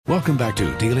Welcome back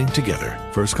to Dealing Together.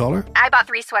 First caller? I bought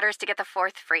 3 sweaters to get the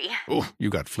 4th free. Oh, you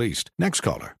got fleeced. Next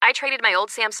caller? I traded my old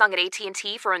Samsung at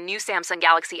AT&T for a new Samsung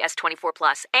Galaxy S24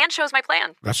 Plus and chose my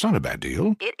plan. That's not a bad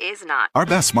deal. It is not. Our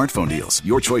best smartphone deals.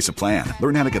 Your choice of plan.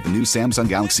 Learn how to get the new Samsung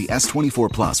Galaxy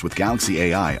S24 Plus with Galaxy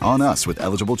AI on us with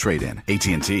eligible trade-in.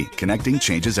 AT&T. Connecting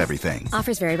changes everything.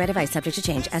 Offers vary by device. Subject to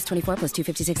change. S24 plus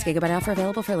 256 gigabyte offer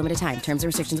available for a limited time. Terms and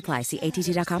restrictions apply. See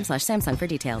att.com/Samsung for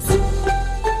details.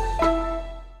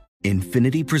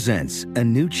 Infiniti presents a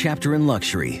new chapter in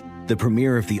luxury, the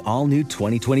premiere of the all-new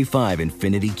 2025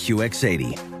 Infiniti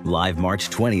QX80, live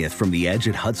March 20th from the Edge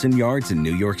at Hudson Yards in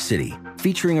New York City,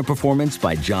 featuring a performance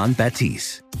by John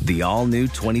Batiste. The all-new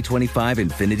 2025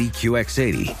 Infiniti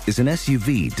QX80 is an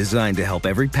SUV designed to help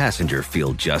every passenger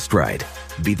feel just right.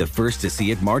 Be the first to see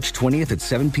it March 20th at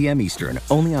 7 p.m. Eastern,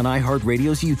 only on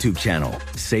iHeartRadio's YouTube channel.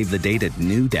 Save the date at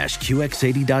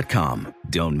new-QX80.com.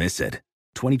 Don't miss it.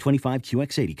 2025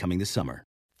 QX80 coming this summer.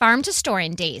 Farm to store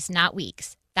in days, not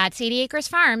weeks. That's 80 Acres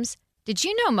Farms. Did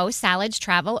you know most salads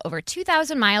travel over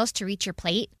 2,000 miles to reach your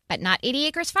plate? But not 80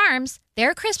 Acres Farms.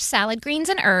 Their crisp salad greens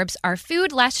and herbs are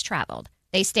food less traveled.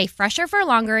 They stay fresher for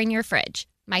longer in your fridge.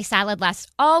 My salad lasts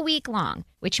all week long,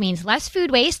 which means less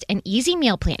food waste and easy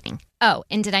meal planning. Oh,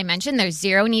 and did I mention there's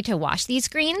zero need to wash these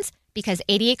greens? Because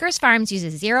 80 Acres Farms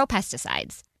uses 0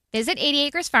 pesticides. Visit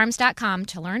 80acresfarms.com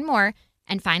to learn more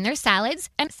and find their salads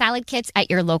and salad kits at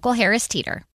your local Harris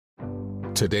Teeter.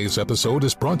 Today's episode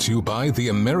is brought to you by the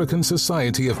American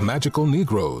Society of Magical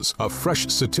Negroes, a fresh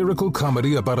satirical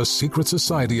comedy about a secret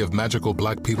society of magical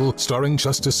black people starring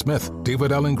Justice Smith,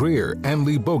 David Allen Greer, Ann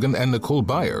Lee Bogan, and Nicole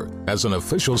Byer. As an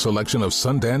official selection of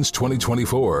Sundance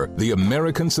 2024, the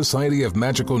American Society of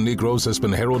Magical Negroes has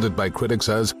been heralded by critics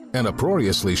as an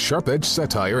uproariously sharp-edged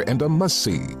satire and a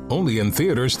must-see. Only in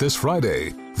theaters this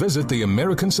Friday. Visit the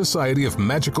American Society of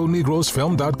Magical Negroes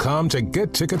Film.com to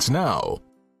get tickets now.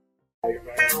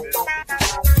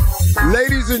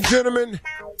 Ladies and gentlemen,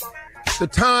 the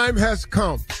time has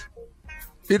come.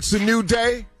 It's a new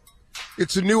day.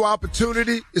 It's a new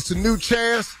opportunity. It's a new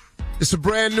chance. It's a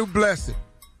brand new blessing.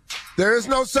 There is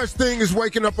no such thing as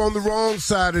waking up on the wrong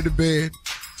side of the bed.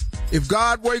 If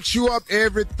God wakes you up,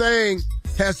 everything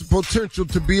has the potential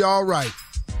to be all right.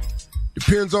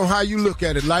 Depends on how you look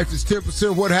at it. Life is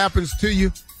 10% what happens to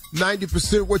you,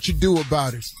 90% what you do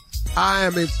about it. I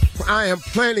am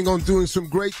planning on doing some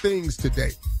great things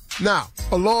today. Now,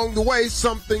 along the way,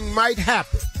 something might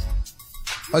happen.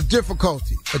 A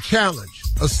difficulty, a challenge,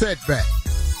 a setback.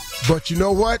 But you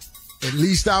know what? At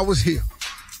least I was here.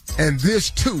 And this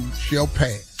too shall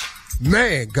pass.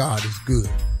 Man, God is good.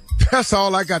 That's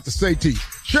all I got to say to you.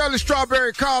 Shirley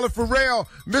Strawberry, Carla Farrell,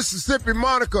 Mississippi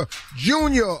Monica,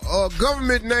 Junior,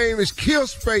 government name is Kill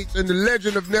Spates, and the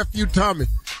legend of Nephew Tommy.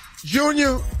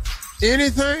 Junior,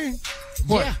 anything?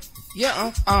 What?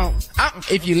 Yeah.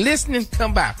 If you're listening,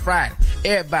 come by Friday.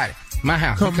 Everybody, my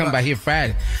house, come by here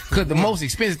Friday. Because the most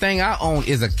expensive thing I own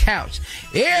is a couch.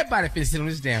 Everybody finna sit on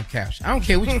this damn couch. I don't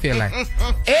care what you feel like.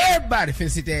 Everybody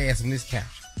finna sit their ass on this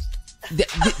couch.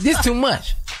 This too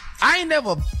much. I ain't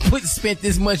never spent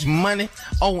this much money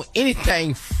on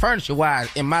anything furniture-wise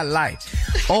in my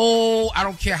life. Oh, I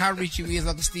don't care how rich you is,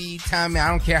 Uncle Steve, Tommy. I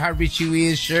don't care how rich you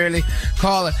is, Shirley,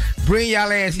 Carla. Bring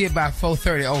y'all ass here by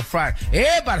 4:30 on Friday.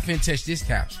 Everybody finna touch this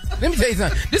couch. Let me tell you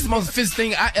something. This is the most expensive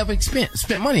thing I ever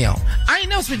spent money on. I ain't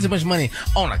never spent so much money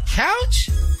on a couch,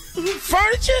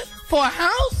 furniture for a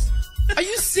house. Are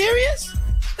you serious?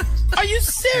 Are you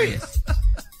serious?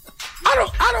 I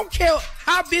don't care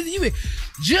how busy you is.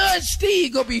 Judge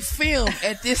Steve gonna be filmed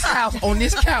at this house on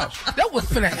this couch. That was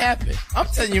finna happen. I'm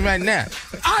telling you right now.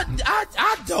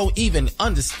 I don't even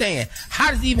understand how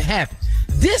does it even happen.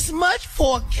 This much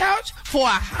for a couch, for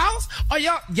a house? Are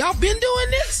y'all been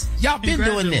doing this? Y'all been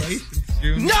doing this?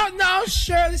 No,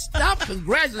 Shirley, stop.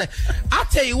 Congratulations. I'll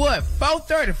tell you what,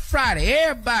 4:30 Friday,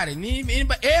 everybody,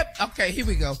 okay, here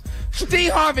we go.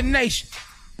 Steve Harvey Nation.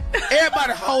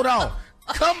 Everybody hold on.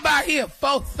 Come by here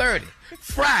 4:30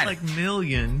 Friday. Like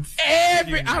millions.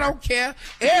 I don't care.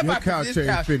 Everybody. Your couch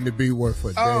ain't fitting to be worth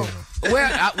a damn.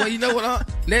 Well, you know what?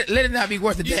 Let it not be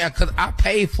worth a damn because I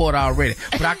paid for it already.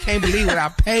 But I can't believe what I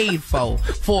paid for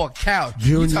a couch.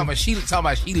 Junior. You talking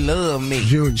about she loved me.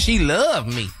 Junior. She loved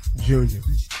me. Junior.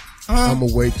 I'm going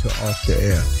to wait till off the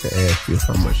air to ask you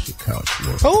how much the couch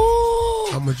was.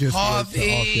 Ooh, I'm going to just Harvey. wait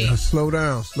till off the air.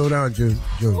 Slow down, Junior.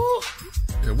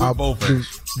 Yeah, we're both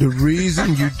the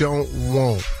reason you don't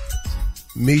want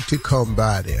me to come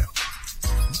by there,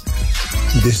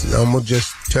 I'm going to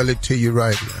just tell it to you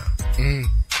right now.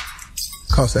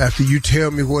 Because after you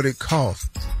tell me what it costs,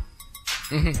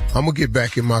 I'm going to get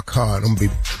back in my car and I'm going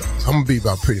to be I'm gonna be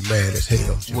about pretty mad as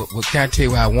hell. Well, can I tell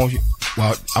you why I want you?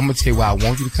 Well, I'm gonna tell you why I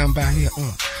want you to come by here.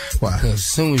 Why? Because as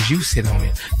soon as you sit on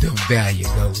it, the value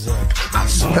goes up.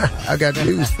 I got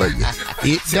news for you.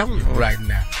 It don't right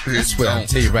now. That's what I'm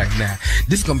tell you right now.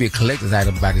 This is gonna be a collector's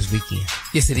item by this weekend.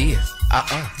 Yes, it is.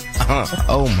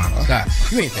 Oh my God.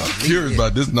 You ain't I'm curious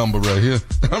about this number right here.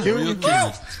 I'm real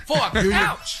curious. For a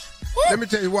couch. Let me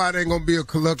tell you why it ain't gonna be a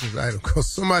collector's item. Because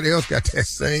somebody else got that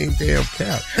same damn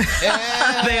couch.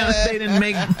 They didn't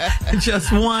make just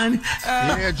one.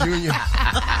 Yeah, Junior.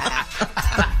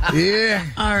 Yeah.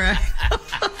 All right.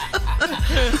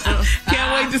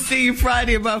 Can't wait to see you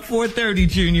Friday about 4:30,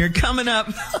 Junior. Coming up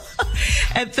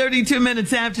at 32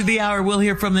 minutes after the hour, we'll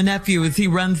hear from the nephew as he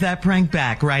runs that prank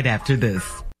back right after this.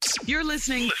 You're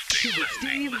listening to the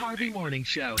Steve Harvey Morning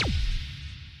Show.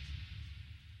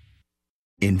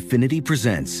 Infiniti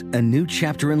presents a new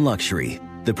chapter in luxury,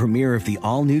 the premiere of the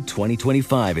all-new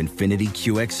 2025 Infiniti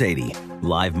QX80,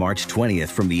 live March 20th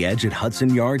from the Edge at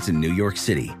Hudson Yards in New York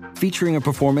City, featuring a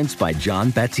performance by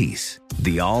John Batiste.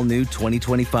 The all-new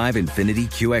 2025 Infiniti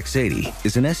QX80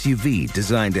 is an SUV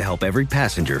designed to help every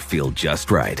passenger feel just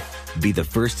right. Be the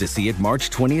first to see it March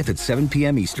 20th at 7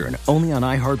 p.m. Eastern, only on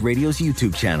iHeartRadio's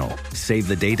YouTube channel. Save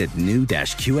the date at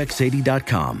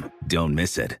new-QX80.com. Don't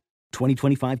miss it.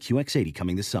 2025 QX80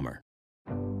 coming this summer.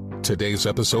 Today's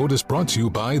episode is brought to you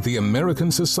by the American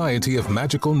Society of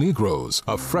Magical Negroes,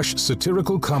 a fresh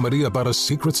satirical comedy about a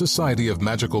secret society of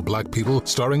magical black people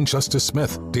starring Justice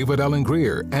Smith, David Allen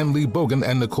Greer, Ann Lee Bogan,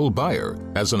 and Nicole Byer.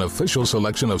 As an official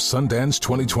selection of Sundance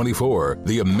 2024,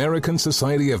 the American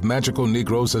Society of Magical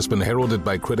Negroes has been heralded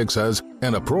by critics as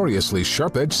an uproariously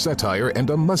sharp-edged satire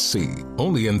and a must-see.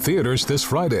 Only in theaters this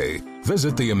Friday.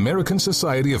 Visit the American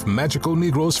Society of Magical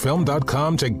Negroes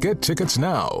Film.com to get tickets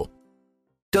now.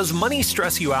 Does money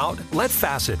stress you out? Let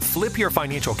Facet flip your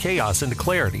financial chaos into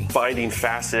clarity. Finding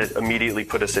Facet immediately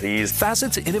put us at ease.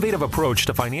 Facet's innovative approach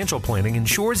to financial planning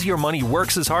ensures your money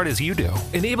works as hard as you do,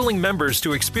 enabling members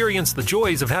to experience the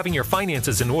joys of having your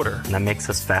finances in order. And that makes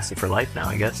us Facet for life now,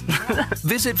 I guess.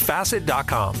 Visit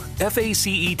Facet.com,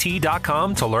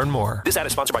 FACET.com to learn more. This ad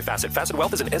is sponsored by Facet. Facet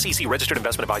Wealth is an SEC registered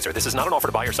investment advisor. This is not an offer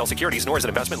to buy or sell securities, nor is it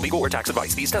investment, legal, or tax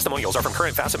advice. These testimonials are from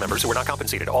current Facet members who are not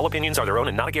compensated. All opinions are their own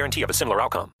and not a guarantee of a similar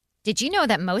outcome. Did you know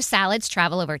that most salads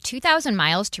travel over 2,000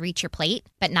 miles to reach your plate?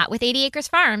 But not with 80 Acres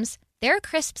Farms. Their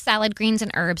crisp salad greens and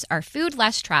herbs are food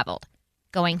less traveled,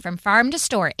 going from farm to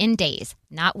store in days,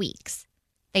 not weeks.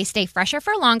 They stay fresher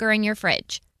for longer in your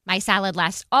fridge. My salad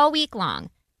lasts all week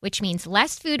long, which means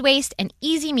less food waste and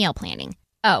easy meal planning.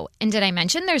 Oh, and did I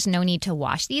mention there's no need to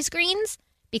wash these greens?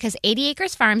 Because 80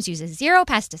 Acres Farms uses 0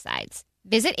 pesticides.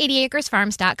 Visit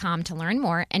 80acresfarms.com to learn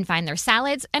more and find their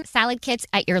salads and salad kits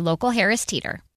at your local Harris Teeter.